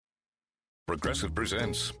Progressive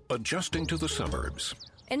presents Adjusting to the Suburbs.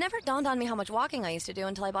 It never dawned on me how much walking I used to do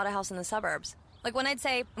until I bought a house in the suburbs. Like when I'd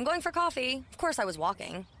say, I'm going for coffee, of course I was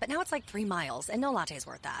walking, but now it's like 3 miles and no latte's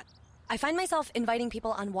worth that. I find myself inviting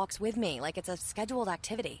people on walks with me like it's a scheduled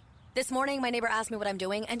activity. This morning, my neighbor asked me what I'm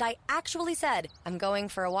doing, and I actually said, I'm going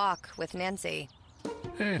for a walk with Nancy.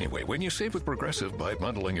 Anyway, when you save with Progressive by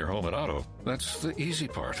bundling your home and auto, that's the easy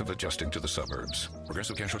part of adjusting to the suburbs.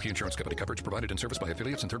 Progressive Casualty Insurance Company, coverage provided in service by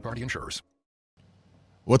affiliates and third-party insurers.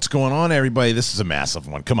 What's going on, everybody? This is a massive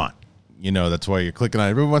one. Come on. You know, that's why you're clicking on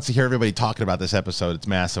it. Everyone wants to hear everybody talking about this episode. It's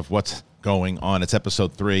massive. What's going on? It's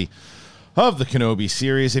episode 3 of the Kenobi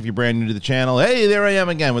series. If you're brand new to the channel, hey, there I am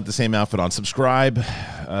again with the same outfit on. Subscribe.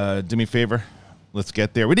 Do me a favor. Let's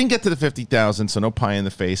get there. We didn't get to the 50,000, so no pie in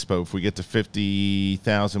the face. But if we get to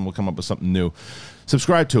 50,000, we'll come up with something new.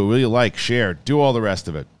 Subscribe to it. Will you like, share, do all the rest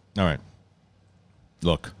of it. All right.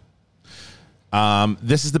 Look.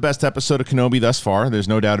 This is the best episode of Kenobi thus far. There's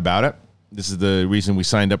no doubt about it. This is the reason we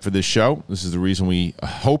signed up for this show. This is the reason we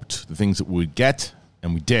hoped the things that we would get,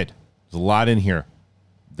 and we did. There's a lot in here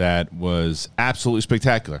that was absolutely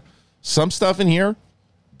spectacular. Some stuff in here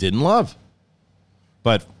didn't love.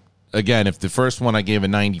 But, again, if the first one I gave a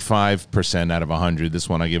 95% out of 100, this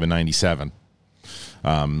one I give a 97.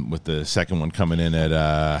 With the second one coming in at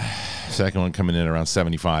around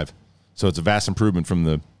 75. So it's a vast improvement from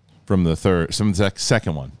the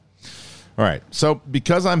second one. All right, so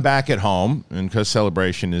because I'm back at home and because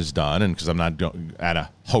Celebration is done and because I'm not at a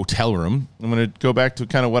hotel room, I'm going to go back to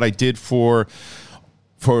kind of what I did for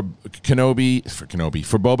Boba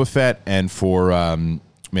Fett and for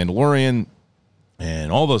Mandalorian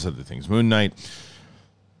and all those other things, Moon Knight.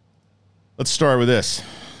 Let's start with this.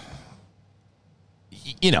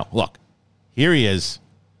 You know, look, here he is,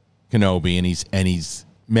 Kenobi, and he's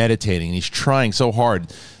meditating and he's trying so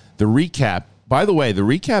hard. The recap, by the way, the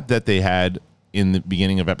recap that they had in the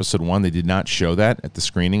beginning of episode 1, they did not show that at the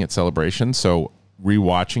screening at Celebration. So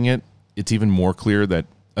rewatching it, it's even more clear that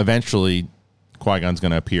eventually Qui-Gon's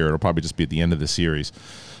going to appear. It'll probably just be at the end of the series.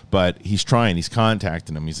 But he's trying. He's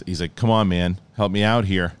contacting him. He's like, come on, man. Help me out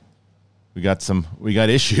here. We got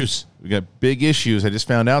issues. We got big issues. I just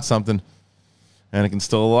found out something. Anakin's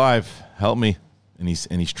still alive. Help me. And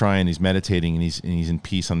he's trying. He's meditating. And he's in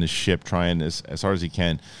peace on this ship, trying as hard as he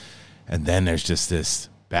can. And then there's just this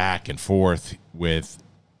back and forth with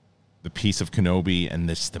the piece of Kenobi and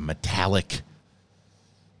the metallic,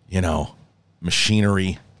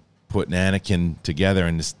 machinery putting Anakin together.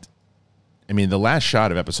 And the last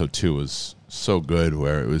shot of episode 2 was so good,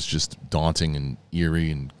 where it was just daunting and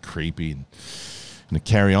eerie and creepy, and to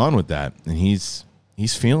carry on with that. And he's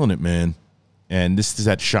feeling it, man. And this is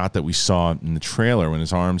that shot that we saw in the trailer when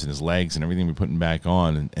his arms and his legs and everything we're putting back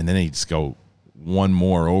on. And then they just go one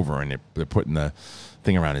more over, and they're putting the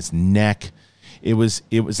thing around his neck. It was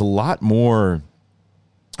a lot more,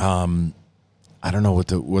 I don't know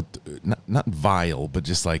not vile, but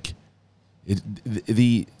just like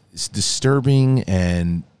it's disturbing,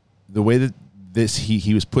 and the way that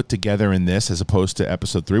he was put together in this, as opposed to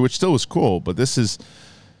episode 3, which still was cool, but this is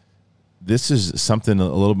something a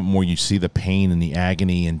little bit more. You see the pain and the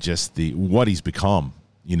agony and just what he's become,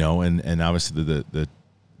 and obviously the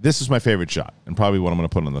this is my favorite shot, and probably what I'm going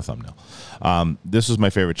to put on the thumbnail. This was my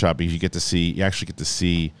favorite shot because you actually get to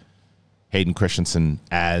see Hayden Christensen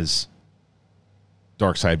as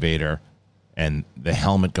Darkseid Vader, and the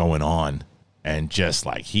helmet going on, and just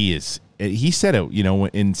like he said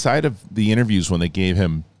it, inside of the interviews when they gave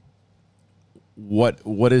him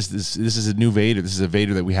what is this? This is a new Vader. This is a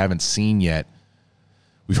Vader that we haven't seen yet.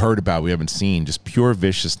 We've heard about, we haven't seen, just pure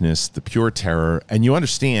viciousness, the pure terror. And you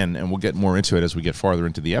understand, and we'll get more into it as we get farther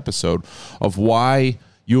into the episode, of why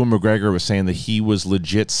Ewan McGregor was saying that he was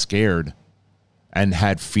legit scared and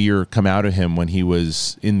had fear come out of him when he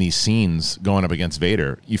was in these scenes going up against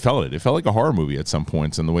Vader. You felt it. It felt like a horror movie at some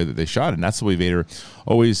points in the way that they shot it. And that's the way Vader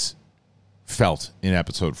always felt in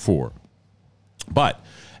episode 4. But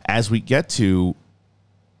as we get to,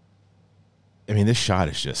 this shot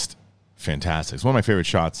is just fantastic. It's one of my favorite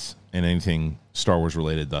shots in anything Star Wars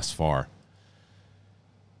related thus far.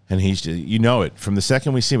 And he's just, it from the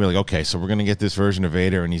second we see him, we're like, okay, so we're going to get this version of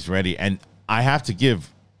Vader, and he's ready. And I have to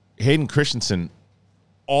give Hayden Christensen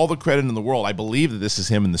all the credit in the world. I believe that this is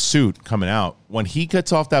him in the suit coming out. When he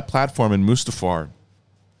gets off that platform in Mustafar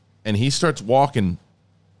and he starts walking,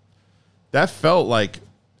 that felt like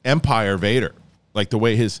Empire Vader. Like the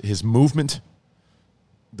way his movement,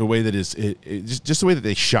 the way that just the way that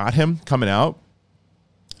they shot him coming out.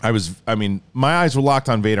 My eyes were locked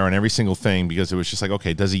on Vader on every single thing, because it was just like,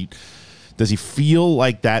 okay, does he feel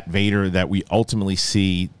like that Vader that we ultimately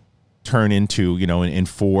see turn into, in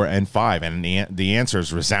 4 and 5? And the answer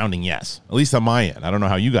is resounding yes, at least on my end. I don't know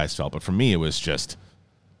how you guys felt, but for me, it was just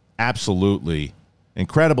absolutely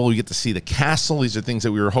incredible. We get to see the castle. These are things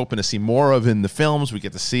that we were hoping to see more of in the films. We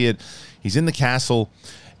get to see it. He's in the castle,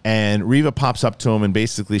 and Reva pops up to him, and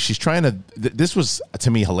basically she's trying to, this was to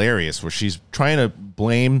me hilarious, where she's trying to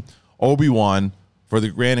blame Obi-Wan for the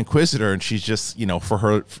Grand Inquisitor, and she's just, for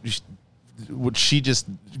her, she just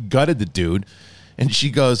gutted the dude. And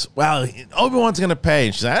she goes, well, Obi-Wan's going to pay.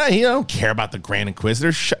 And she's like, I don't care about the Grand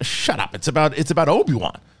Inquisitor. Shut up. It's about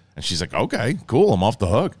Obi-Wan. And she's like, okay, cool. I'm off the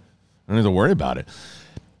hook. I don't have to worry about it.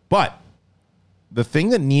 But the thing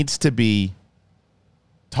that needs to be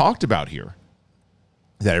talked about here,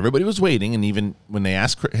 that everybody was waiting, and even when they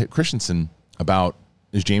asked Christensen about,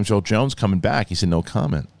 is James Earl Jones coming back, he said no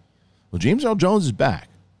comment. Well, James Earl Jones is back.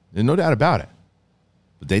 There's no doubt about it.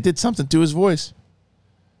 But they did something to his voice.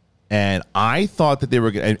 And I thought that they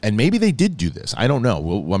were going to, and maybe they did do this. I don't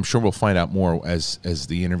know. I'm sure we'll find out more as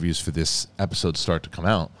the interviews for this episode start to come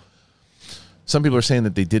out. Some people are saying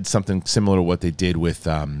that they did something similar to what they did with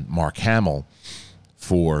Mark Hamill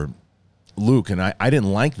for Luke. And I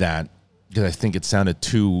didn't like that because I think it sounded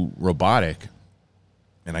too robotic.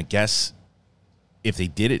 And I guess if they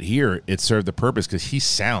did it here, it served the purpose, because he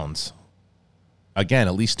sounds, again,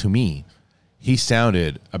 at least to me, he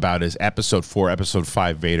sounded about as episode 4, episode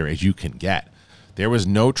 5 Vader as you can get. There was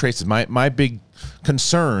no traces. My big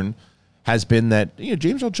concern has been that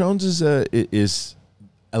James Earl Jones is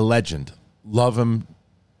a legend. Love him,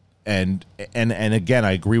 and again,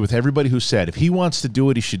 I agree with everybody who said if he wants to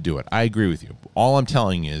do it, he should do it. I agree with you. All I'm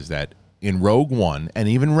telling you is that in Rogue One and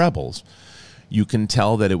even Rebels, you can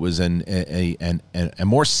tell that it was a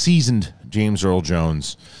more seasoned James Earl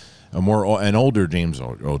Jones, an older James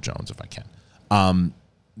Earl Jones, if I can.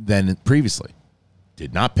 Than previously.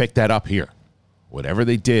 Did not pick that up here. Whatever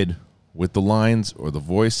they did with the lines or the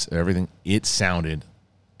voice, everything, it sounded,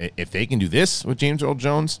 if they can do this with James Earl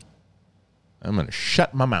Jones, I'm going to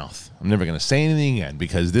shut my mouth. I'm never going to say anything again,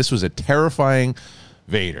 because this was a terrifying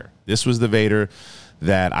Vader. This was the Vader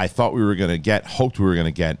that I thought we were going to get, hoped we were going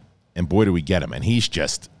to get, and boy, did we get him. And he's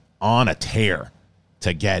just on a tear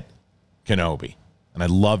to get Kenobi. And I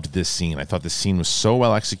loved this scene. I thought this scene was so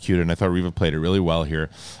well executed, and I thought Reva played it really well here.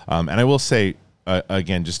 And I will say,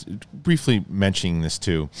 again, just briefly mentioning this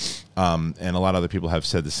too, and a lot of other people have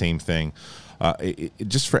said the same thing,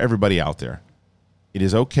 just for everybody out there, it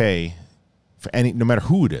is okay for no matter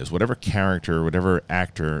who it is, whatever character, whatever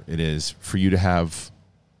actor it is, for you to have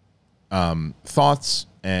thoughts,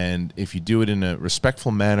 and if you do it in a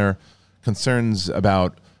respectful manner, concerns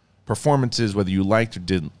about performances, whether you liked or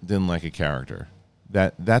didn't like a character.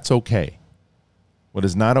 That's okay. What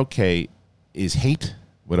is not okay is hate.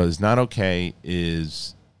 What is not okay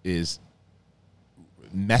is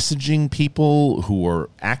messaging people who are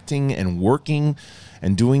acting and working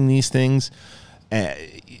and doing these things,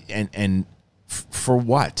 and for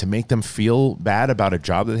what? To make them feel bad about a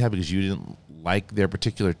job that they have because you didn't like their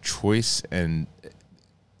particular choice, and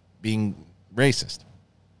being racist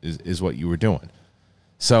is what you were doing.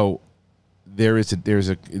 So there's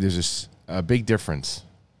a big difference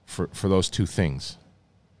for those two things.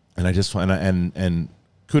 And I just want and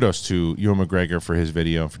kudos to Ewan McGregor for his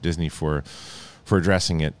video, and for Disney for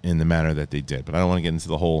addressing it in the manner that they did. But I don't want to get into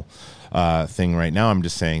the whole thing right now. I'm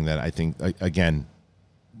just saying that I think, again,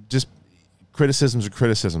 just criticisms are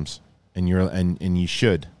criticisms, and you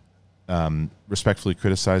should respectfully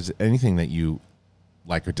criticize anything that you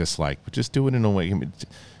like or dislike, but just do it in a way. I mean,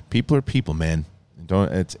 people are people, man.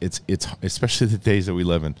 It's especially the days that we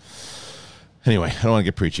live in. Anyway, I don't want to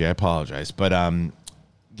get preachy. I apologize. But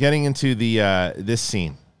getting into this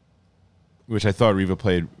scene, which I thought Reva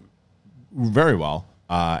played very well,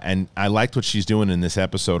 and I liked what she's doing in this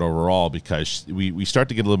episode overall, because we start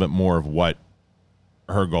to get a little bit more of what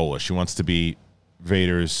her goal is. She wants to be she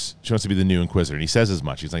wants to be the new Inquisitor, and he says as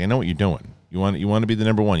much. He's like, I know what you're doing. You want to be the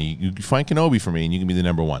number one. You find Kenobi for me, and you can be the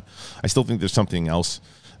number one. I still think there's something else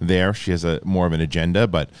there. She has more of an agenda,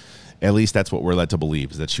 but at least that's what we're led to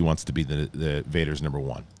believe, is that she wants to be the Vader's number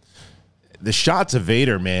one. The shots of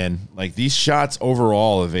Vader, man, like these shots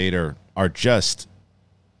overall of Vader are just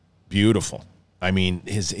beautiful. I mean,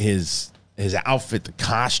 his outfit, the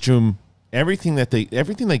costume, everything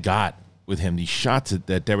they got with him, these shots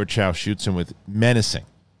that Deborah Chow shoots him with, menacing,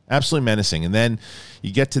 absolutely menacing. And then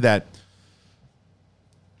you get to that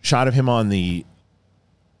shot of him on the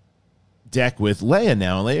deck with Leia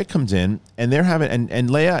now, and Leia comes in, and they're having, and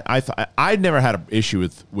Leia, I'd never had an issue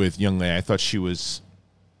with young Leia. I thought she was,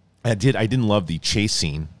 I didn't love the chase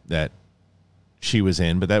scene that she was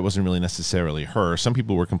in, but that wasn't really necessarily her. Some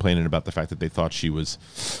people were complaining about the fact that they thought she was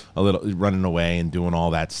a little running away and doing all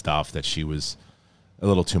that stuff, that she was a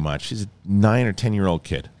little too much. She's a 9 or 10-year-old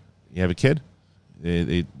kid. You have a kid?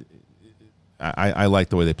 I like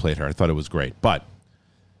the way they played her. I thought it was great. But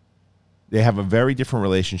they have a very different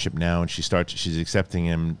relationship now, and she's accepting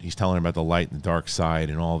him. He's telling her about the light and the dark side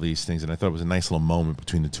and all these things, and I thought it was a nice little moment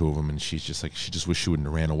between the two of them, and she's just like, she just wished she wouldn't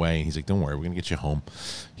have ran away, and he's like, don't worry, we're going to get you home.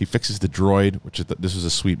 He fixes the droid, which this was a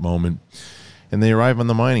sweet moment, and they arrive on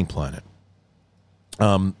the mining planet.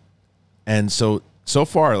 And so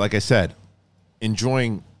far, like I said,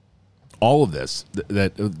 enjoying all of this,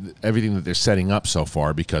 everything that they're setting up so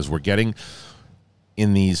far, because we're getting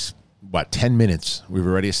in these 10 minutes, we've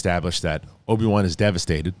already established that Obi-Wan is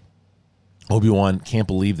devastated. Obi-Wan can't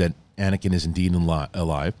believe that Anakin is indeed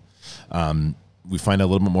alive. We find out a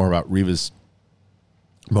little bit more about Reva's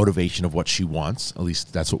motivation of what she wants. At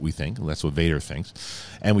least that's what we think. That's what Vader thinks.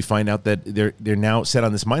 And we find out that they're now set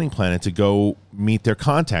on this mining planet to go meet their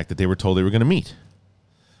contact that they were told they were going to meet.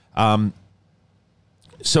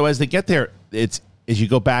 So as they get there, as you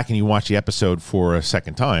go back and you watch the episode for a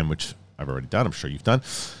second time, which I've already done, I'm sure you've done,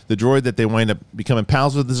 the droid that they wind up becoming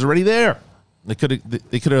pals with is already there. They could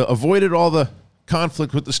have avoided all the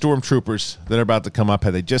conflict with the stormtroopers that are about to come up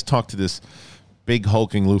had they just talked to this big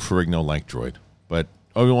hulking Lou Ferrigno-like droid. But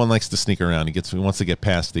Obi-Wan likes to sneak around. He wants to get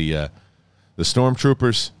past the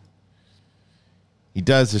stormtroopers. He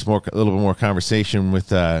does. There's a little bit more conversation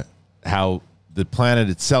with how the planet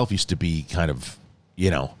itself used to be kind of,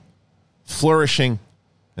 flourishing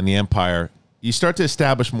in the Empire. You start to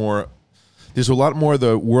establish more. There's a lot more of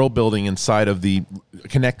the world building inside of the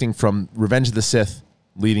connecting from Revenge of the Sith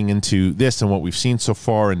leading into this and what we've seen so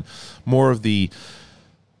far, and more of the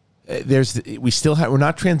we're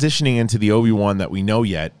not transitioning into the Obi-Wan that we know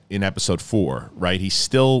yet in episode 4, right? He's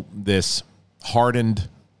still this hardened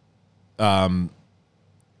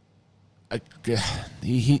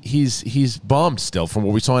he's bummed still from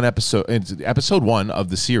what we saw in episode 1 of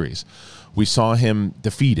the series. We saw him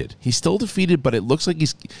defeated. He's still defeated, but it looks like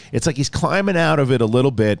he's climbing out of it a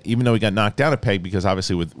little bit, even though he got knocked down a peg, because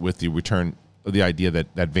obviously with the return of the idea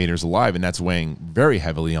that Vader's alive, and that's weighing very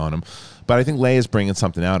heavily on him. But I think Leia's bringing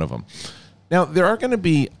something out of him. Now, there are going to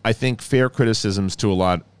be, I think, fair criticisms to a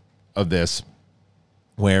lot of this,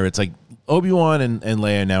 where it's like Obi-Wan and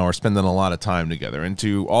Leia now are spending a lot of time together. And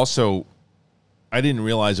to also, I didn't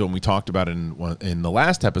realize it when we talked about it in the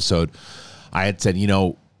last episode, I had said,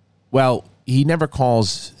 well, he never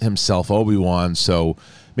calls himself Obi-Wan, so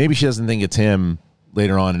maybe she doesn't think it's him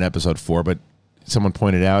later on in episode 4, but someone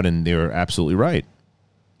pointed out, and they were absolutely right.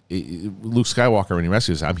 Luke Skywalker, when he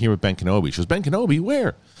rescues, I'm here with Ben Kenobi. She goes, Ben Kenobi,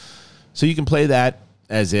 where? So you can play that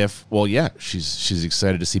as if, well, yeah, she's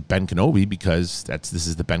excited to see Ben Kenobi because this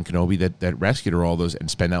is the Ben Kenobi that rescued her all those and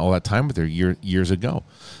spent all that time with her years ago.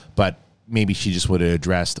 But maybe she just would have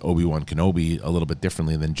addressed Obi-Wan Kenobi a little bit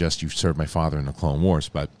differently than just, you served my father in the Clone Wars.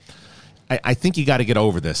 But I think you got to get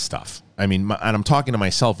over this stuff. I mean, and I'm talking to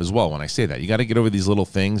myself as well when I say that. You got to get over these little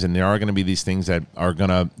things, and there are going to be these things that you're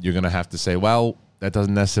going to have to say, well, that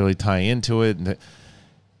doesn't necessarily tie into it. And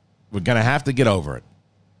we're going to have to get over it.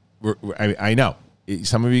 I know.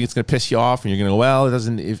 Some of you, it's going to piss you off, and you're going to go, well, it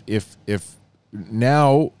doesn't. If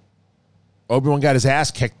now Obi-Wan got his ass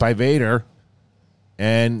kicked by Vader,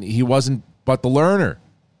 and he wasn't but the learner.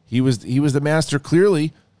 He was the master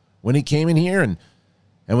clearly when he came in here, and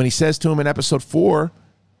when he says to him in episode 4,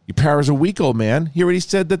 your powers are weak, old man. He already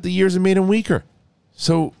said that the years have made him weaker.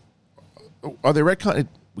 So are they retconning?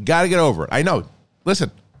 We got to get over it. I know. Listen,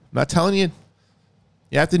 I'm not telling you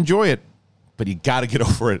have to enjoy it, but you got to get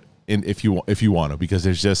over it if you want to, because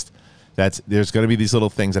there's going to be these little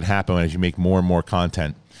things that happen as you make more and more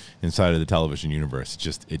content inside of the television universe.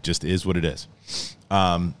 It just is what it is.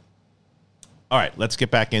 All right, let's get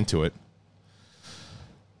back into it.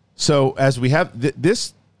 So as we have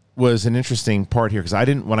this was an interesting part here,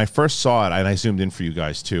 because when I first saw it, and I zoomed in for you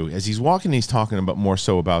guys too, as he's walking, he's talking about more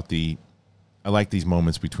so about I like these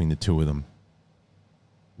moments between the two of them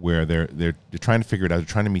where they're trying to figure it out. They're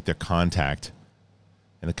trying to meet their contact,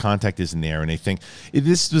 and the contact isn't there, and they think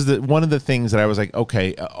this was one of the things that I was like,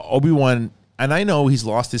 okay, Obi-Wan, and I know he's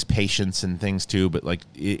lost his patience and things too, but like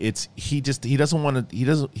he doesn't want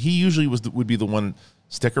to. He usually would be the one,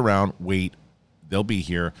 stick around, wait. They'll be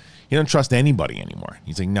here. He doesn't trust anybody anymore.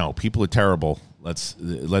 He's like, no, people are terrible. Let's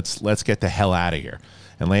get the hell out of here.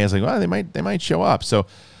 And Leia's like, well, they might show up. So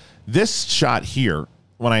this shot here,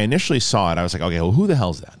 when I initially saw it, I was like, okay, well, who the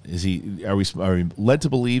hell's that? Are we led to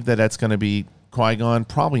believe that that's going to be Qui-Gon?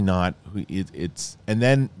 Probably not. And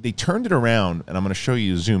then they turned it around, and I'm going to show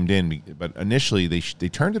you zoomed in. But initially, they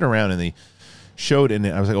turned it around and they showed, and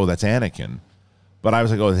I was like, oh, that's Anakin. But I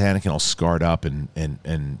was like, oh, it's Anakin all scarred up and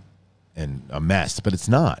a mess. But it's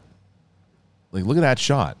not. Like, look at that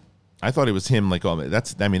shot. I thought it was him. Like, oh,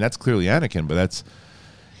 that's clearly Anakin. But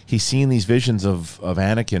he's seeing these visions of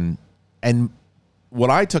Anakin. And what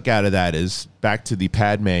I took out of that is back to the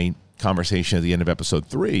Padme conversation at the end of episode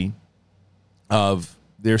 3 of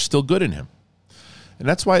there's still good in him. And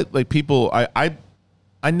that's why, like, people,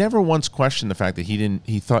 I never once questioned the fact that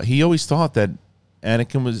he always thought that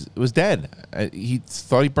Anakin was dead. He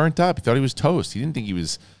thought he burnt up. He thought he was toast. He didn't think he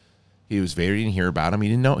was Vader. He didn't hear about him. He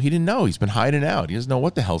didn't know. He's been hiding out. He doesn't know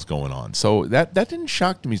what the hell's going on. So that didn't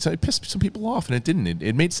shock me. So it pissed some people off, and it didn't.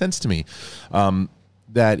 It made sense to me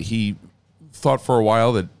that he thought for a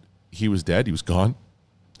while that he was dead. He was gone.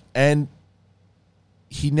 And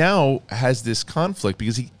he now has this conflict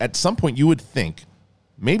because at some point you would think,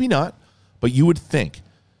 maybe not, but you would think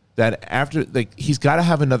that after, like, he's got to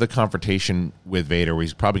have another confrontation with Vader where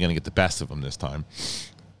he's probably going to get the best of him this time,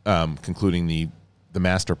 concluding the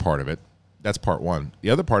master part of it. That's part one. The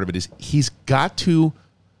other part of it is he's got to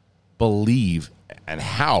believe, and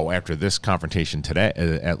how after this confrontation today,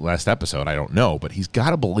 at last episode, I don't know, but he's got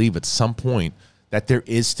to believe at some point that there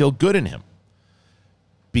is still good in him.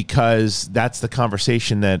 Because that's the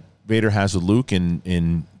conversation that Vader has with Luke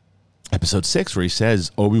in episode 6, where he says,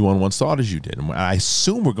 Obi-Wan once thought as you did. And I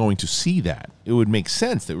assume we're going to see that. It would make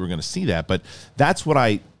sense that we're going to see that. But that's what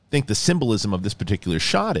I think the symbolism of this particular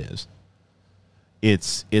shot is.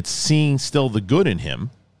 It's seeing still the good in him.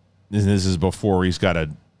 And this is before he's got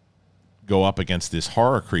to go up against this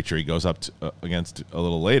horror creature he goes up against a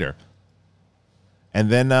little later. And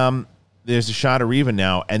then there's a shot of Reva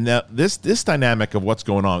now, and this dynamic of what's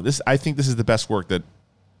going on. I think this is the best work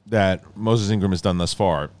that Moses Ingram has done thus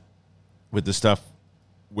far, with the stuff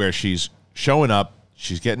where she's showing up,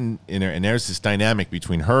 she's getting in there, and there's this dynamic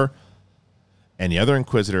between her and the other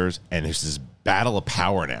Inquisitors, and there's this battle of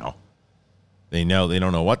power now. They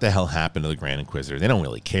don't know what the hell happened to the Grand Inquisitor. They don't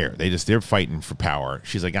really care. They're fighting for power.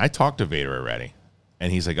 She's like, I talked to Vader already,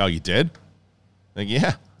 and he's like, oh, you did? Like,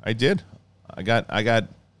 yeah, I did. I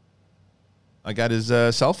got his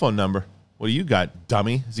cell phone number. What do you got,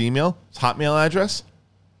 dummy? His email? His Hotmail address?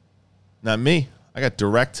 Not me. I got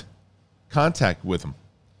direct contact with him.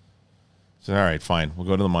 So, all right, fine. We'll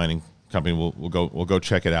go to the mining company. We'll go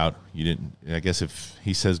check it out. You didn't. I guess if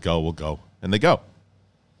he says go, we'll go, and they go.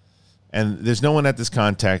 And there's no one at this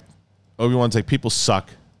contact. Obi-Wan's like, people suck.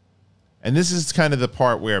 And this is kind of the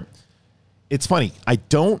part where it's funny. I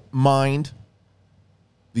don't mind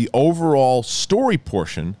the overall story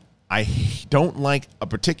portion. I don't like a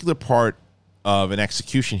particular part of an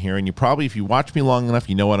execution here, and you probably, if you watch me long enough,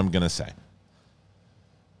 you know what I'm going to say.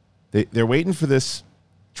 They're waiting for this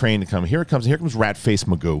train to come. Here it comes. Here comes Rat-Face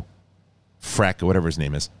Magoo, Freck, or whatever his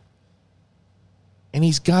name is. And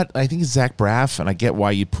he's got, I think it's Zach Braff, and I get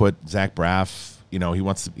why you put Zach Braff. You know,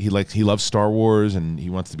 he loves Star Wars, and he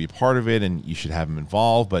wants to be a part of it, and you should have him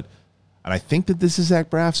involved. And I think that this is Zach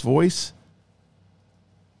Braff's voice.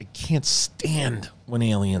 I can't stand when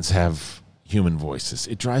aliens have human voices.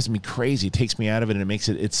 It drives me crazy. It takes me out of it, and it makes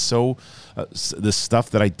it's so the stuff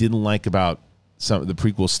that I didn't like about some of the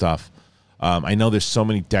prequel stuff. I know there's so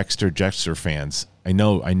many Dexter fans. I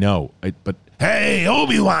know. But hey,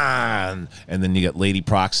 Obi-Wan! And then you get Lady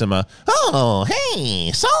Proxima. Oh,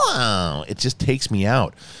 hey, Solo! It just takes me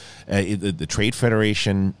out. The Trade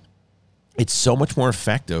Federation, it's so much more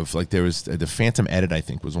effective. Like, there was the Phantom Edit, I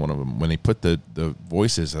think, was one of them, when they put the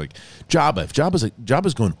voices like Jabba. If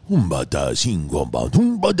Jabba's going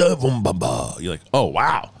you're like, oh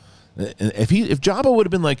wow. If Jabba would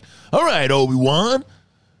have been like, all right, Obi-Wan,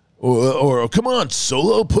 or come on,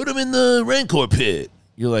 Solo, put him in the Rancor pit.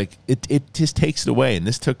 You're like, it just takes it away, and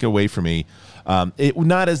this took it away from me. It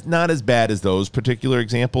not as bad as those particular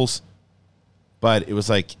examples, but it was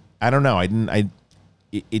like, I don't know.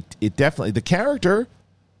 It definitely, the character,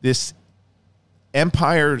 this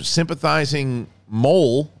Empire sympathizing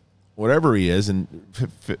mole, whatever he is, and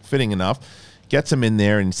fitting enough, gets him in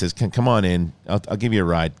there and says, come on in. I'll give you a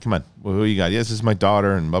ride. Come on. Well, who you got? Yes, this is my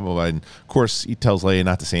daughter, and blah, blah, blah. And of course, he tells Leia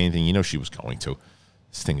not to say anything. You know she was going to.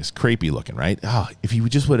 This thing is creepy looking, right? Oh, if he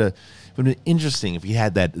just would have, it would have been interesting if he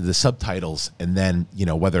had the subtitles, and then, you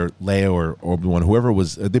know, whether Leia or Obi-Wan, whoever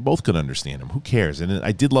was, they both could understand him. Who cares? And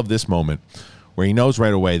I did love this moment where he knows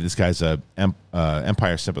right away this guy's a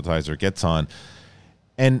Empire sympathizer, gets on.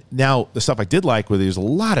 And now the stuff I did like, where there's a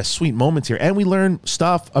lot of sweet moments here, and we learn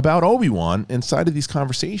stuff about Obi-Wan inside of these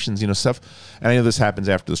conversations, you know, stuff. And I know this happens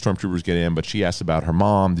after the stormtroopers get in, but she asks about her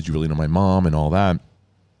mom. Did you really know my mom? And all that.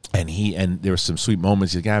 And there were some sweet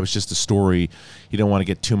moments. He's like, it was just a story. He didn't want to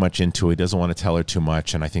get too much into it. He doesn't want to tell her too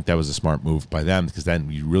much. And I think that was a smart move by them, because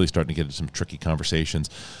then you really starting to get into some tricky conversations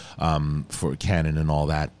for canon and all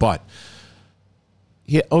that. But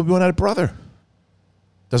Obi-Wan had a brother.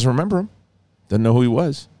 Doesn't remember him. Doesn't know who he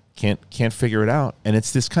was. Can't figure it out. And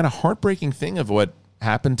it's this kind of heartbreaking thing of what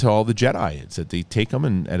happened to all the Jedi. It's that they take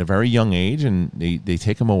them at a very young age, and they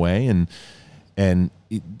take them away, and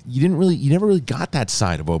you never really got that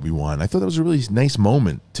side of Obi-Wan. I thought that was a really nice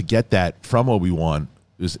moment to get that from Obi-Wan.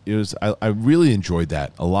 I really enjoyed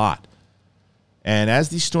that a lot. And as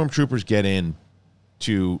these stormtroopers get in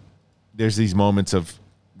there's these moments of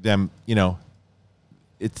them, you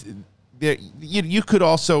could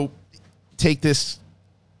also take this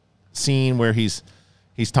scene where he's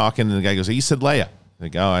talking and the guy goes, "You said Leia."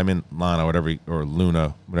 Like, "Oh, I mean Lana," whatever, or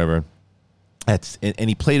Luna, whatever. And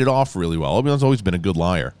he played it off really well. Obi-Wan's always been a good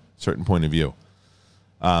liar, certain point of view.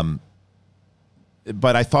 But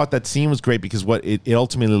I thought that scene was great because what it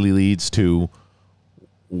ultimately leads to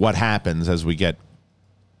what happens as we get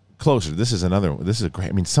closer. This is a great.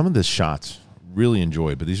 I mean, some of the shots really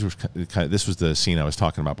enjoyed, but this was the scene I was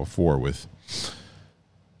talking about before with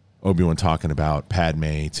Obi-Wan talking about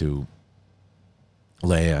Padme to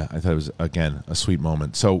Leia. I thought it was, again, a sweet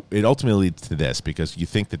moment. So it ultimately leads to this, because you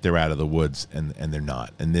think that they're out of the woods, and they're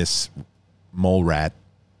not. And this mole rat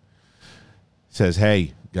says,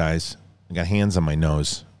 "Hey, guys, I got hands on my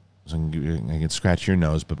nose. So I can scratch your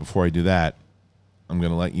nose, but before I do that, I'm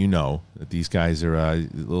going to let you know that these guys are a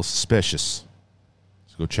little suspicious.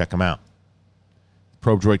 So go check them out."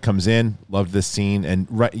 Probe droid comes in. Loved this scene. And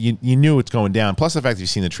you knew it's going down. Plus the fact that you've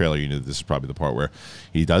seen the trailer, you knew that this is probably the part where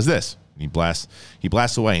he does this. He blasts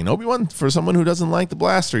away. And Obi-Wan, for someone who doesn't like the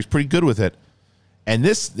blaster, he's pretty good with it. And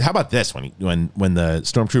this, how about this? When the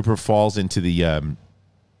stormtrooper falls into the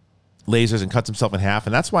lasers and cuts himself in half.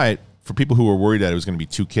 And that's why, for people who were worried that it was going to be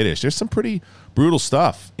too kiddish, there's some pretty brutal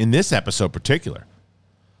stuff in this episode in particular.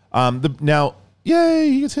 Now, yay,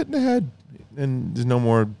 he gets hit in the head. And there's no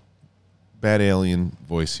more bad alien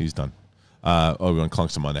voice. He's done. Obi-Wan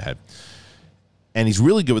clunks him on the head. And he's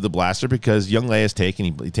really good with the blaster because young Leia's taken.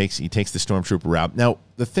 He takes the stormtrooper out. Now,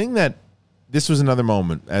 the thing this was another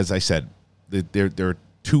moment, as I said, there are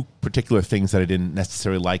two particular things that I didn't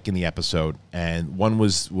necessarily like in the episode. And one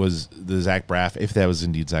was the Zach Braff, if that was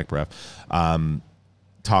indeed Zach Braff,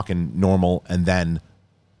 talking normal. And then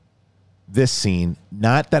this scene,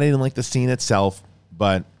 not that I didn't like the scene itself,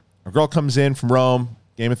 but a girl comes in from Rome,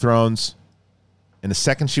 Game of Thrones, and the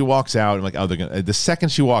second she walks out, I'm like, oh, the second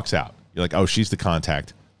she walks out, you're like, oh, she's the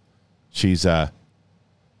contact. She's they're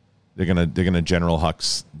gonna General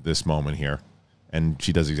Hux this moment here, and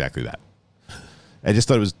she does exactly that. I just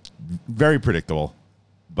thought it was very predictable,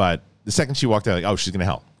 but the second she walked out, like, oh, she's gonna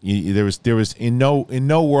help. There was in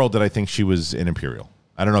no world did I think she was an Imperial.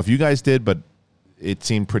 I don't know if you guys did, but it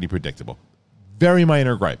seemed pretty predictable. Very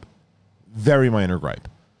minor gripe,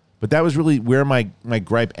 but that was really where my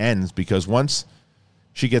gripe ends, because once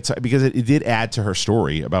because it did add to her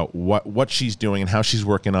story about what she's doing and how she's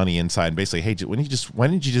working on the inside. And basically, hey, why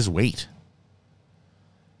didn't you just wait?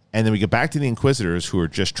 And then we get back to the Inquisitors, who are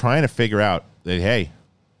just trying to figure out that, hey,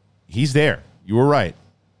 he's there. You were right.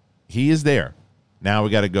 He is there. Now we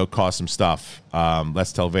got to go cause some stuff.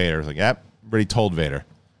 Let's tell Vader. It's like, yep, already told Vader.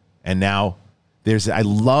 And now I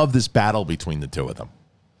love this battle between the two of them,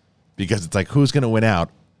 because it's like, who's going to win out?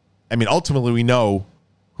 I mean, ultimately, we know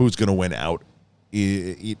who's going to win out.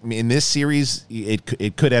 In this series,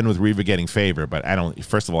 it could end with Reva getting favor, but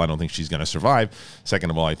first of all, I don't think she's going to survive. Second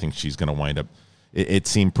of all, I think she's going to wind up. It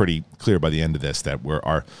seemed pretty clear by the end of this that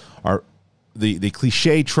the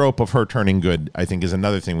cliche trope of her turning good, I think, is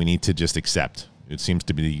another thing we need to just accept. It seems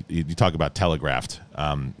to be, you talk about telegraphed,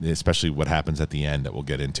 especially what happens at the end that we'll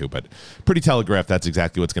get into, but pretty telegraphed. That's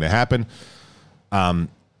exactly what's going to happen. And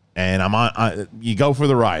you go for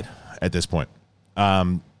the ride at this point.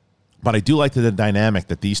 But I do like the dynamic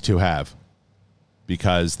that these two have,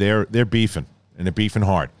 because they're beefing, and they're beefing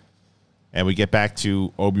hard. And we get back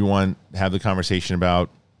to Obi-Wan, have the conversation about,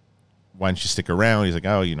 why don't you stick around? He's like,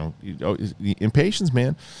 oh, the impatience,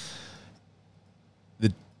 man.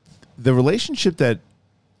 The relationship that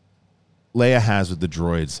Leia has with the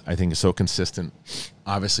droids, I think, is so consistent,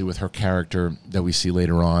 obviously, with her character that we see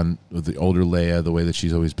later on with the older Leia, the way that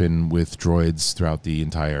she's always been with droids throughout the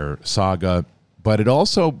entire saga. But it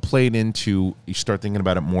also played into, you start thinking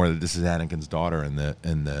about it more, that this is Anakin's daughter and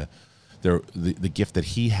the gift that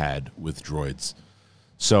he had with droids.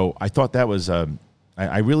 So I thought that was,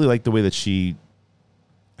 I really like the way that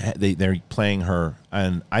they're playing her,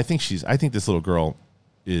 and I think this little girl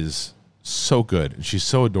is so good, and she's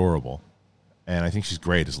so adorable, and I think she's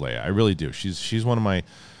great as Leia. I really do. She's one of my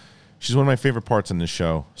favorite parts in this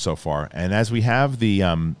show so far. And as we have this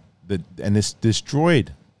droid,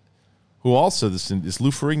 who also this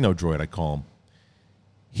Lou Ferrigno droid, I call him.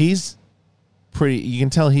 He's pretty. You can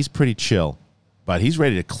tell he's pretty chill, but he's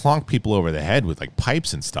ready to clonk people over the head with like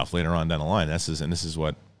pipes and stuff later on down the line. This is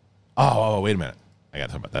what. Oh, wait a minute! I got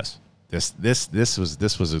to talk about this.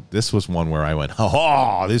 This was one where I went,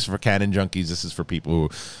 oh, this is for canon junkies. This is for people who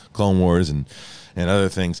Clone Wars and other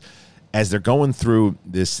things. As they're going through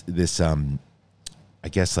this I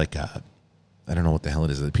guess like I don't know what the hell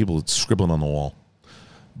it is. The people scribbling on the wall.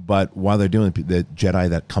 But while they're doing the Jedi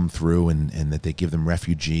that come through and that they give them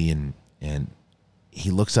refugee and he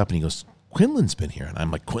looks up and he goes, Quinlan's been here. And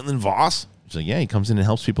I'm like, Quinlan Voss? He's like, yeah, he comes in and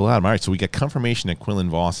helps people out. All right, so we get confirmation that Quinlan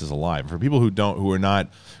Voss is alive. For people who are not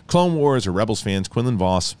Clone Wars or Rebels fans, Quinlan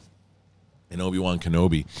Voss and Obi-Wan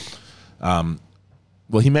Kenobi.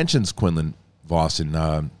 Well, he mentions Quinlan Voss in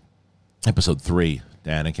episode 3,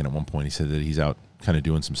 Anakin. At one point, he said that he's out kind of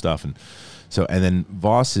doing some stuff, and then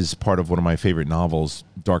Voss is part of one of my favorite novels,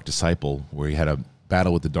 Dark Disciple, where he had a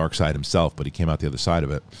battle with the dark side himself, but he came out the other side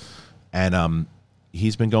of it, and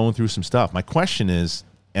he's been going through some stuff. My question is,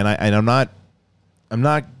 and I'm not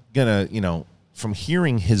gonna, from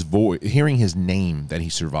hearing his voice, hearing his name that he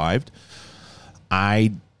survived,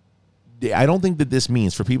 I don't think that this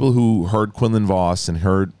means, for people who heard Quinlan Voss and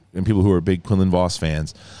people who are big Quinlan Voss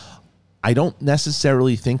fans, I don't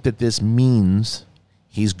necessarily think that this means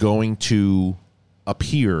he's going to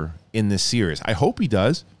appear in this series. I hope he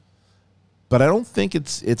does, but I don't think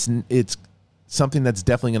it's something that's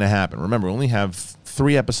definitely going to happen. Remember, we only have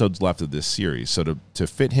 3 episodes left of this series, so to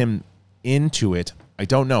fit him into it, I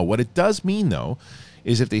don't know. What it does mean, though,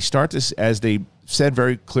 is if they start this, as they said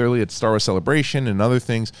very clearly at Star Wars Celebration and other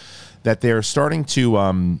things, that they're starting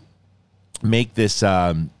to make this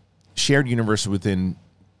shared universe within,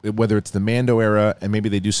 whether it's the Mando era, and maybe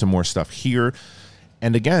they do some more stuff here.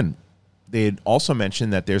 And again, they had also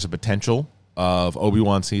mentioned that there's a potential of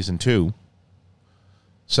Obi-Wan Season 2.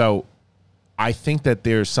 So I think that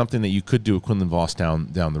there's something that you could do with Quinlan Voss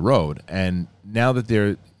down the road. And now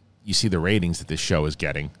that you see the ratings that this show is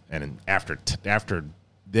getting, and after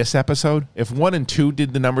this episode, if 1 and 2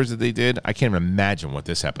 did the numbers that they did, I can't even imagine what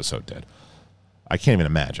this episode did. I can't even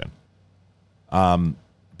imagine.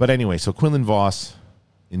 But anyway, so Quinlan Voss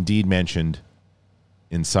indeed mentioned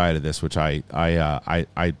inside of this, which I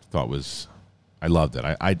thought was, I loved it.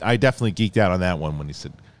 I definitely geeked out on that one when he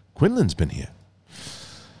said, Quinlan's been here.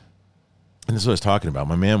 And this is what I was talking about.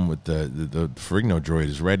 My man with the Ferrigno droid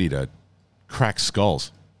is ready to crack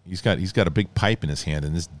skulls. He's got a big pipe in his hand,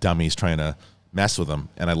 and this dummy's trying to mess with him.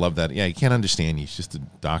 And I love that. Yeah, you can't understand. He's just a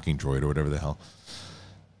docking droid or whatever the hell.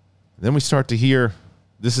 Then we start to hear,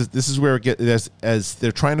 this is where it gets, as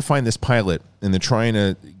they're trying to find this pilot and they're trying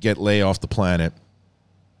to get Leia off the planet.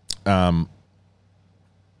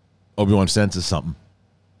 Obi-Wan senses something,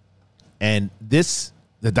 and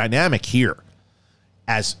the dynamic here,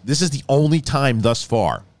 as this is the only time thus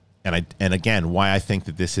far, and again, why I think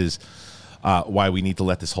that this is why we need to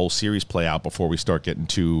let this whole series play out before we start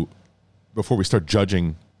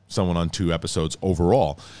judging someone on 2 episodes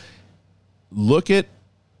overall. Look at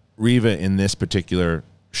Reva in this particular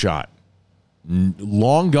shot.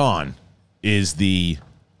 Long gone is the,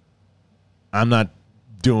 I'm not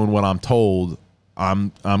doing what I'm told.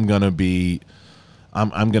 I'm gonna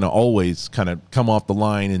always kind of come off the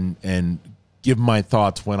line and give my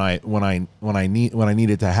thoughts when I need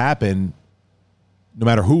it to happen, no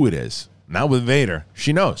matter who it is. Now with Vader,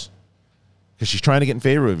 she knows, because she's trying to get in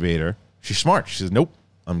favor with Vader. She's smart. She says, nope,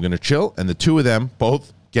 I'm gonna chill, and the 2 of them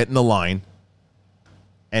both get in the line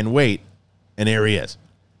and wait, and there he is.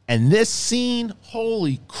 And this scene,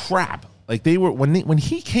 holy crap! Like they were when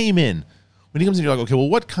he came in. When he comes in, you're like, okay, well,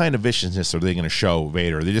 what kind of viciousness are they going to show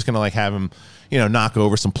Vader? Are they just going to like have him, knock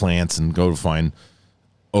over some plants and go to find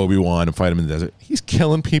Obi-Wan and fight him in the desert? He's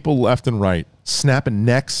killing people left and right, snapping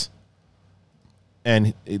necks.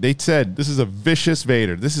 And they said this is a vicious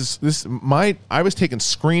Vader. I was taking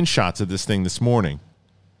screenshots of this thing this morning.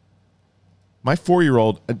 My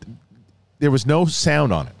 4-year-old, there was no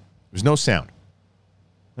sound on it. There was no sound.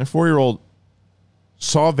 My 4-year-old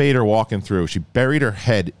saw Vader walking through. She buried her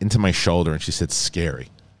head into my shoulder, and she said, scary.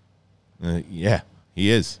 Yeah, he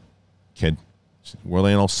is, kid. We're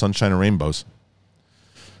laying all sunshine and rainbows.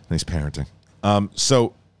 Nice parenting.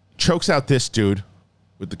 So, chokes out this dude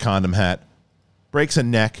with the condom hat. Breaks a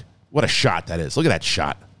neck. What a shot that is. Look at that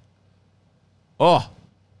shot. Oh,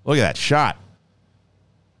 look at that shot.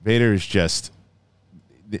 Vader is just...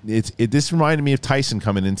 This reminded me of Tyson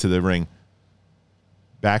coming into the ring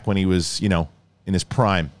back when he was, in his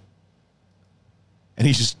prime. And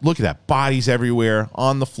he's just, look at that, bodies everywhere,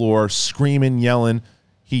 on the floor, screaming, yelling.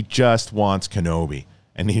 He just wants Kenobi.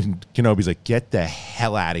 And Kenobi's like, get the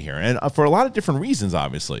hell out of here. And for a lot of different reasons,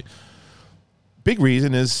 obviously. Big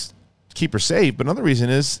reason is keep her safe, but another reason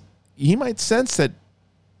is he might sense that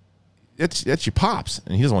that's your pops.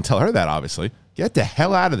 And he doesn't want to tell her that, obviously. Get the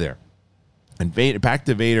hell out of there. And Vader, back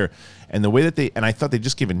to Vader. And the way that and I thought they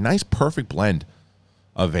just gave a nice, perfect blend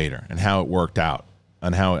of Vader and how it worked out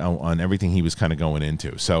on everything he was kind of going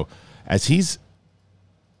into. So as he said,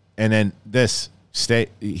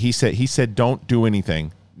 don't do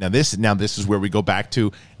anything. Now this is where we go back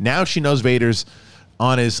to, now she knows Vader's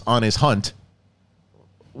on his hunt.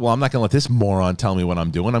 Well, I'm not going to let this moron tell me what I'm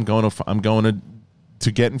doing. I'm going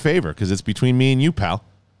to get in favor because it's between me and you, pal.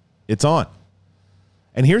 It's on.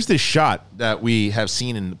 And here's this shot that we have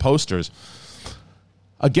seen in the posters.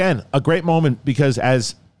 Again, a great moment because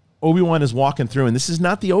as Obi-Wan is walking through, and this is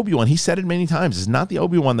not the Obi-Wan. He said it many times. It's not the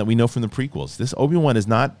Obi-Wan that we know from the prequels. This Obi-Wan is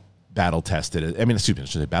not battle tested. I mean, excuse me, I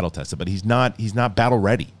shouldn't say battle tested, but he's not battle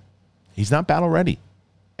ready. He's not battle ready.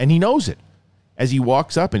 And he knows it. As he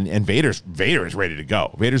walks up and Vader is ready to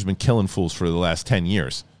go. Vader's been killing fools for the last 10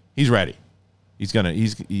 years. He's ready. He's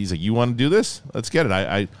like, you want to do this? Let's get it.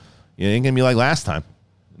 It ain't gonna be like last time.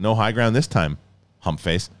 No high ground this time, hump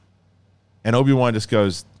face. And Obi-Wan just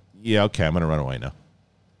goes, yeah, okay, I'm gonna run away now.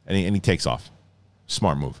 And he takes off.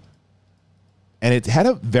 Smart move. And it had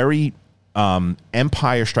a very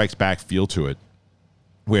Empire Strikes Back feel to it,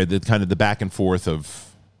 where the kind of the back and forth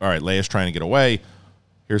of, all right, Leia's trying to get away.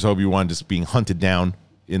 Here's Obi-Wan just being hunted down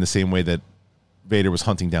in the same way that Vader was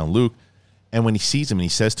hunting down Luke. And when he sees him and he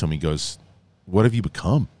says to him, he goes, what have you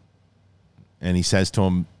become? And he says to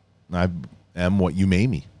him, I am what you made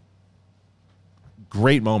me.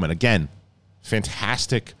 Great moment. Again,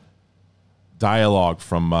 fantastic dialogue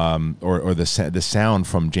from or the sound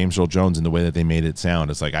from James Earl Jones and the way that they made it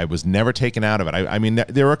sound. It's like I was never taken out of it. I mean,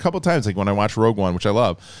 there were a couple times, like when I watch Rogue One, which I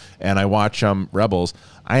love, and I watch Rebels,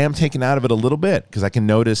 I am taken out of it a little bit because I can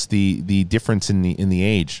notice the difference in the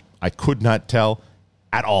age. I could not tell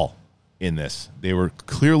at all in this. They were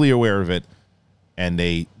clearly aware of it, and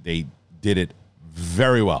they did it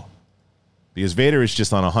very well. Because Vader is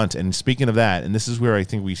just on a hunt. And speaking of that, and this is where I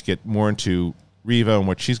think we get more into Reva and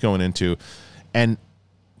what she's going into. And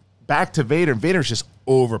back to Vader. Vader's just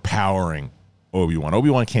overpowering Obi-Wan.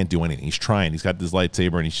 Obi-Wan can't do anything. He's trying. He's got this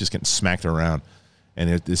lightsaber, and he's just getting smacked around.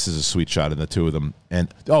 And this is a sweet shot of the two of them.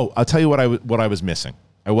 And, I'll tell you what I was missing.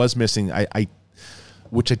 I was missing,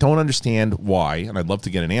 which I don't understand why, and I'd love to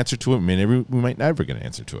get an answer to it. I mean, we might never get an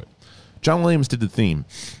answer to it. John Williams did the theme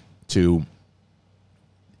to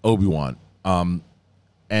Obi-Wan.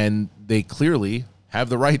 And they clearly have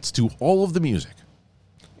the rights to all of the music.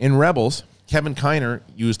 In Rebels, Kevin Kiner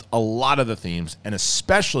used a lot of the themes and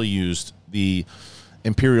especially used the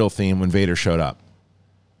Imperial theme when Vader showed up.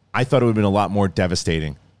 I thought it would have been a lot more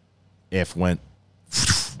devastating if went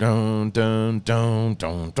dun dun dun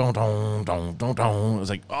dun dun dun dun dun dun. It was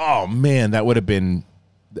like, oh man, that would have been.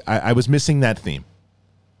 I was missing that theme.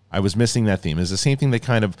 It's the same thing they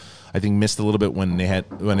kind of, I think, missed a little bit when they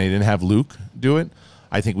didn't have Luke do it.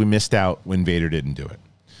 I think we missed out when Vader didn't do it.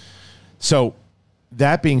 So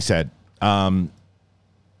that being said,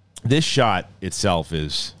 this shot itself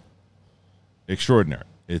is extraordinary.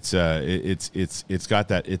 It's got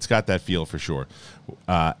that feel for sure.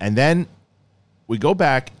 And then we go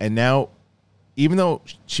back, and now, even though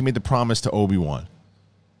she made the promise to Obi-Wan,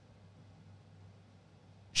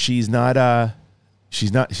 she said,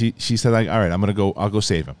 like, all right, I'll go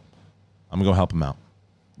save him. I'm gonna go help him out.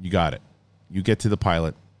 You got it. You get to the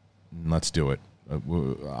pilot, and let's do it.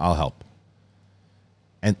 I'll help.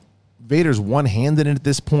 And Vader's one-handed at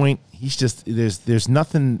this point. He's just, there's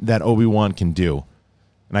nothing that Obi-Wan can do.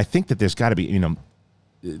 And I think that there's got to be,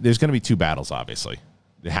 there's going to be two battles, obviously.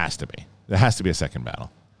 There has to be. There has to be a second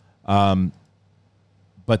battle.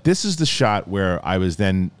 But this is the shot where I was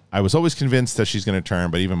always convinced that she's going to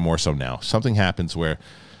turn, but even more so now. Something happens where,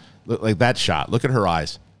 like that shot, look at her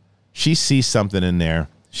eyes. She sees something in there.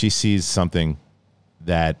 She sees something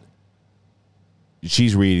that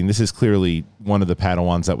she's reading. This is clearly one of the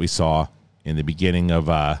Padawans that we saw in the beginning of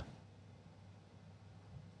the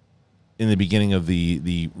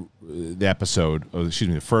episode, or excuse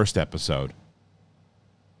me, the first episode.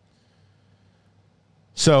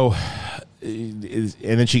 So, and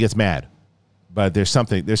then she gets mad, but there's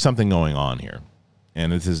something going on here,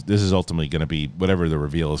 and this is ultimately going to be whatever the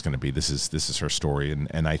reveal is going to be. This is her story,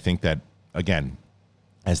 and I think that, again,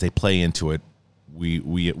 as they play into it,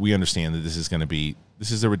 we understand that this is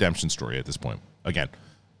the redemption story at this point. Again,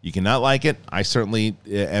 you cannot like it. I certainly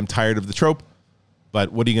am tired of the trope,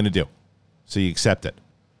 but what are you going to do? So you accept it.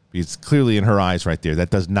 Because clearly in her eyes right there, that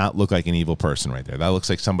does not look like an evil person right there. That looks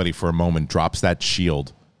like somebody for a moment drops that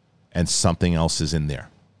shield and something else is in there,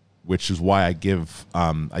 which is why I give,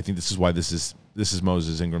 I think this is why this is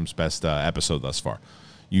Moses Ingram's best episode thus far.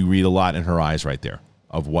 You read a lot in her eyes right there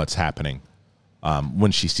of what's happening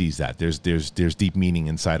when she sees that. There's deep meaning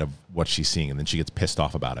inside of what she's seeing, and then she gets pissed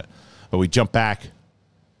off about it. But we jump back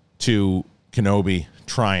to Kenobi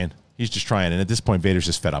trying. He's just trying, and at this point, Vader's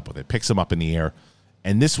just fed up with it. Picks him up in the air.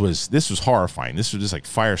 And this was horrifying. This was just like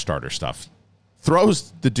fire starter stuff.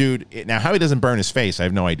 Throws the dude. Now, how he doesn't burn his face, I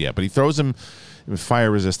have no idea. But he throws him with fire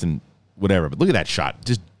resistant, whatever. But look at that shot.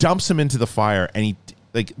 Just dumps him into the fire. And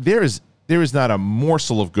there is not a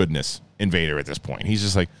morsel of goodness in Vader at this point. He's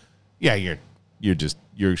just like, yeah,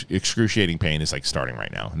 your excruciating pain is like starting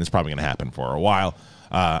right now, and it's probably going to happen for a while.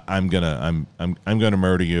 I'm gonna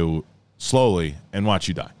murder you slowly and watch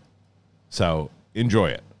you die. So enjoy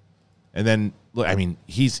it. And then, look, I mean,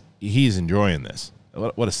 he's enjoying this.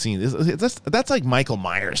 What a scene! That's like Michael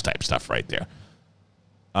Myers type stuff right there.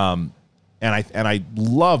 And I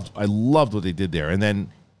loved what they did there. And then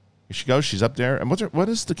here she goes. She's up there. And what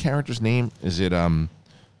is the character's name? Is it I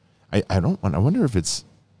wonder if it's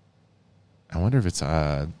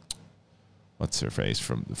what's her face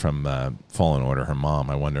from Fallen Order? Her mom.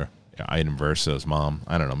 I wonder. Iden Versa's mom.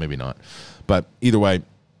 I don't know. Maybe not. But either way,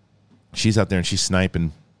 she's out there and she's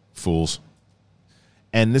sniping fools.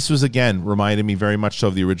 And this was, again, reminded me very much so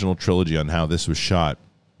of the original trilogy on how this was shot,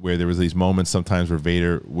 where there was these moments sometimes where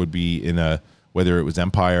Vader would be in whether it was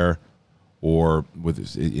Empire or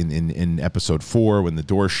in Episode 4 when the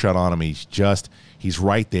door's shut on him, he's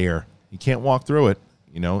right there. He can't walk through it.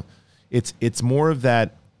 It's more of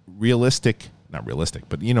that not realistic,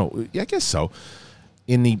 but I guess so.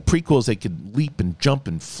 In the prequels, they could leap and jump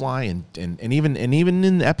and fly, and even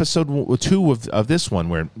in Episode 2 of this one,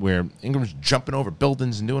 where Ingram's jumping over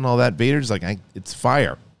buildings and doing all that, Vader's like, it's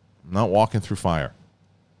fire. I'm not walking through fire.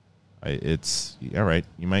 It's all right.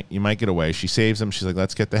 You might get away. She saves him. She's like,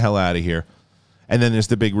 let's get the hell out of here. And then there's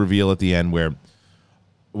the big reveal at the end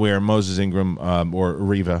where Moses Ingram or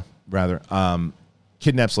Reva rather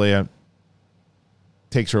kidnaps Leia,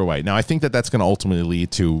 takes her away. Now, I think that's going to ultimately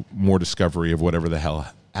lead to more discovery of whatever the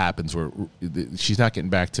hell happens, where she's not getting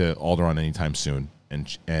back to Alderaan anytime soon.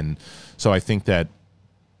 And so I think that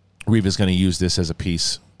Reva's going to use this as a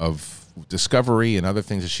piece of discovery and other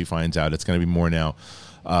things that she finds out. It's going to be more now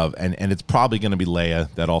and it's probably going to be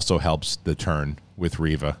Leia that also helps the turn with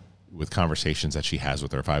Reva, with conversations that she has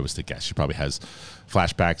with her. If I was to guess, she probably has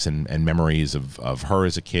flashbacks and memories of her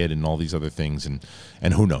as a kid and all these other things,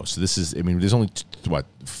 and who knows. So this is, I mean, there's only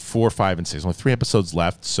 4, 5, and 6, only 3 episodes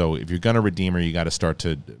left. So if you're gonna redeem her, you got to start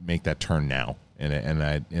to make that turn now. And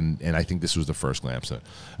I think this was the first glimpse of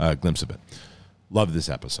it. Love this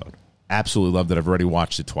episode. Absolutely loved it. I've already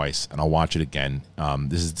watched it twice, and I'll watch it again.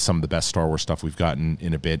 This is some of the best Star Wars stuff we've gotten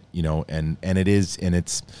in a bit, and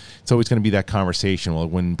it's always going to be that conversation. Well,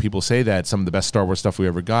 when people say that some of the best Star Wars stuff we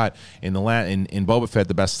ever got in Boba Fett,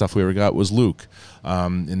 the best stuff we ever got was Luke.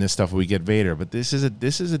 In this stuff we get Vader, but this is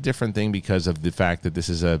a different thing because of the fact that this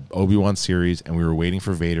is a Obi-Wan series, and we were waiting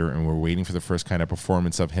for Vader, and we were waiting for the first kind of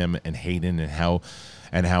performance of him and Hayden, and how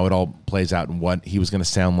it all plays out and what he was going to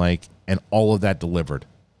sound like, and all of that delivered.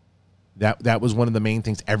 That was one of the main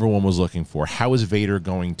things everyone was looking for. How is Vader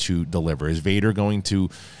going to deliver? Is Vader going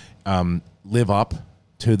to live up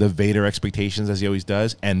to the Vader expectations as he always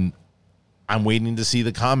does? And I'm waiting to see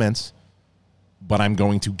the comments, but I'm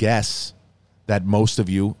going to guess that most of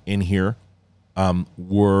you in here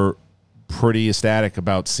were pretty ecstatic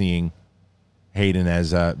about seeing Hayden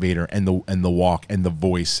as Vader and the walk and the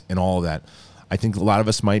voice and all of that. I think a lot of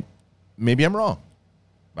us maybe I'm wrong.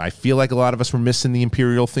 I feel like a lot of us were missing the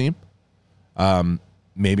Imperial theme.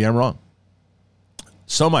 Maybe I'm wrong.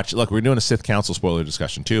 So much. Look, we're doing a Sith Council spoiler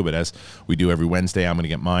discussion too, but as we do every Wednesday, I'm going to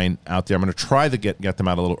get mine out there. I'm going to try to get them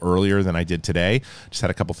out a little earlier than I did today. Just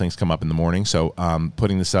had a couple things come up in the morning, so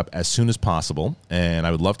putting this up as soon as possible, and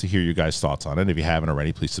I would love to hear your guys' thoughts on it. If you haven't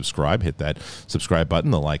already, please subscribe. Hit that subscribe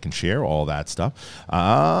button, the like and share, all that stuff.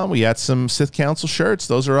 We got some Sith Council shirts.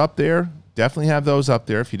 Those are up there. Definitely have those up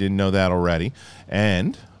there if you didn't know that already.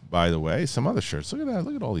 And by the way, some other shirts. Look at that.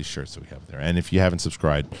 Look at all these shirts that we have there. And if you haven't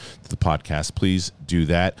subscribed to the podcast, please do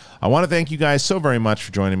that. I want to thank you guys so very much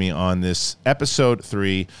for joining me on this episode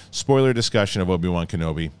 3 spoiler discussion of Obi-Wan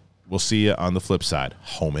Kenobi. We'll see you on the flip side,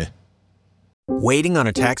 homie. Waiting on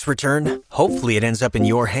a tax return? Hopefully it ends up in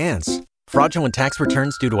your hands. Fraudulent tax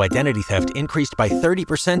returns due to identity theft increased by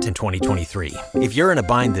 30% in 2023. If you're in a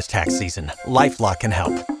bind this tax season, LifeLock can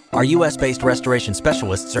help. Our U.S.-based restoration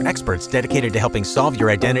specialists are experts dedicated to helping solve your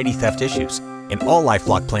identity theft issues. And all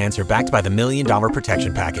LifeLock plans are backed by the $1 Million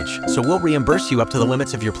Protection Package. So we'll reimburse you up to the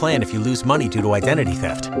limits of your plan if you lose money due to identity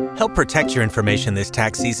theft. Help protect your information this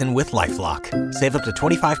tax season with LifeLock. Save up to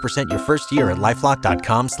 25% your first year at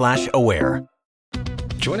LifeLock.com/aware.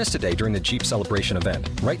 Join us today during the Jeep Celebration event.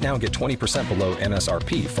 Right now, get 20% below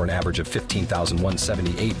MSRP for an average of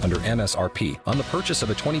 $15,178 under MSRP on the purchase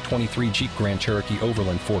of a 2023 Jeep Grand Cherokee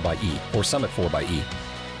Overland 4xE or Summit 4xE.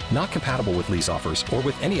 Not compatible with lease offers or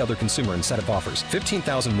with any other consumer incentive offers.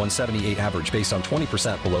 $15,178 average based on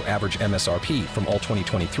 20% below average MSRP from all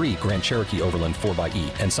 2023 Grand Cherokee Overland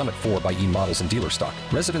 4xE and Summit 4xE models in dealer stock.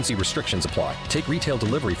 Residency restrictions apply. Take retail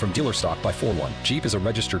delivery from dealer stock by 4/1. Jeep is a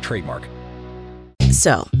registered trademark.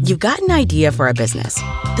 So, you've got an idea for a business.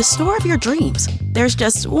 The store of your dreams. There's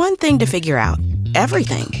just one thing to figure out.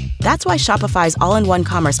 Everything. That's why Shopify's all-in-one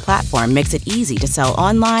commerce platform makes it easy to sell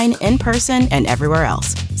online, in person, and everywhere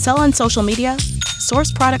else. Sell on social media,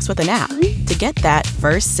 source products with an app to get that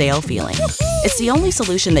first sale feeling. It's the only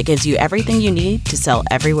solution that gives you everything you need to sell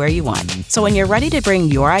everywhere you want. So when you're ready to bring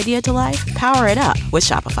your idea to life, power it up with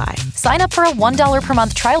Shopify. Sign up for a $1 per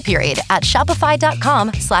month trial period at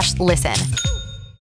shopify.com/listen.